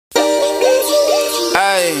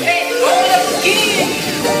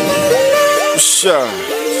What's up?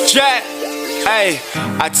 Jack. Hey,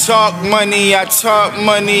 I talk money,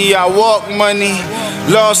 I walk money.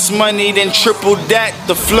 Lost money, then triple that,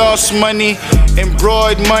 the floss money.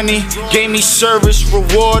 Embroid money, gave me service,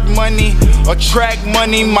 reward money. Attract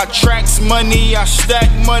money, my tracks money, I stack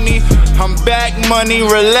money. I'm back money,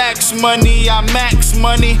 relax money, I max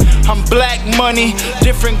money. I'm black money,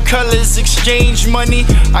 different colors, exchange money.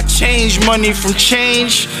 I change money from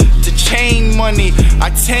change to chain money. I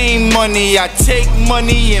tame money, I take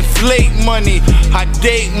money, inflate money. I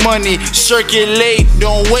date money, circulate,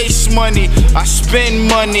 don't waste money. I spend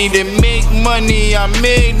money, then make money. I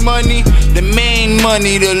made money, the main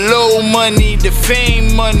money, the low money, the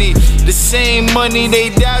fame money. The same money they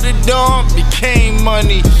doubted on became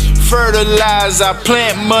money. Fertilize, I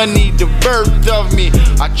plant money, the birth of me.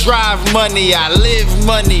 I drive money, I live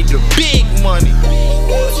money, the big money.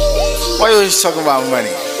 Why you always talking about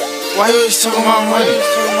money? Why you always talking about money?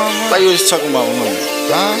 Why you always talking about money?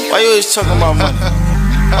 Huh? Why you always talking about money?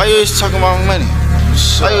 Why you always talking about money?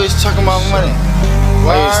 Why you always talking about money?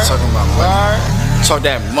 Why you always talking about money? Talk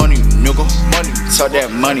that money, nigga. Money. Talk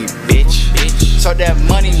that money, bitch. Talk that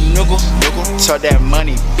money, nigga. Talk that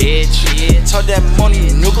money, bitch. Talk that money,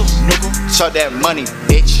 nigga. Talk that money,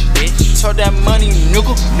 bitch. Talk that money,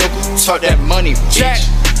 nigga. Talk that money, bitch.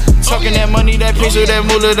 Talking that money, that peso, that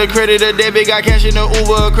moolah, the credit, the debit, got cash in the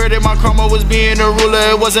Uber. Credit, my karma was being a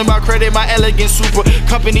ruler. It wasn't my credit, my elegant super.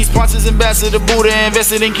 Company sponsors, ambassador, Buddha.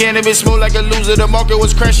 Invested in cannabis, smooth like a loser. The market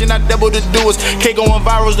was crashing, I doubled the doers. K going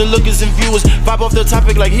viral, the lookers and viewers. Vibe off the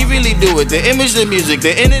topic like he really do it. The image, the music,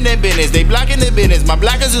 the internet business. They blocking the business, my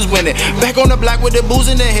blockers is winning. Back on the block with the booze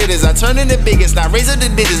and the hitters. I turn in the biggest, now raising the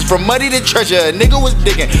digits. From muddy to treasure, a nigga was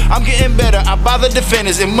digging. I'm getting better, I bother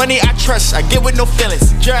defenders. And money I trust, I get with no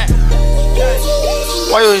feelings. Jack.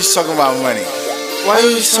 Why you always talking about money? Why you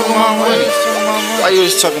always talking about money? Why you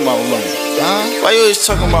always talking about money? Huh? Why you always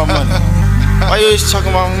talking about money? Why you always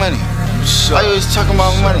talking about money? Why you always talking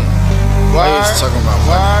about money? Why you always talking about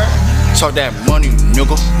money? Talk that money,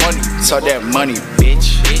 nigga. Talk that money,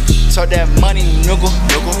 bitch. Talk that money, nigga.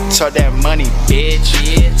 Talk that money, bitch.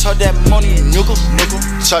 Talk that money, nigga.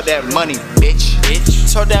 Talk that money, bitch.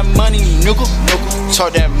 Talk that money, nigga.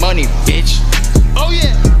 Talk that money, bitch. Oh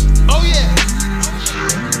yeah. Oh yeah.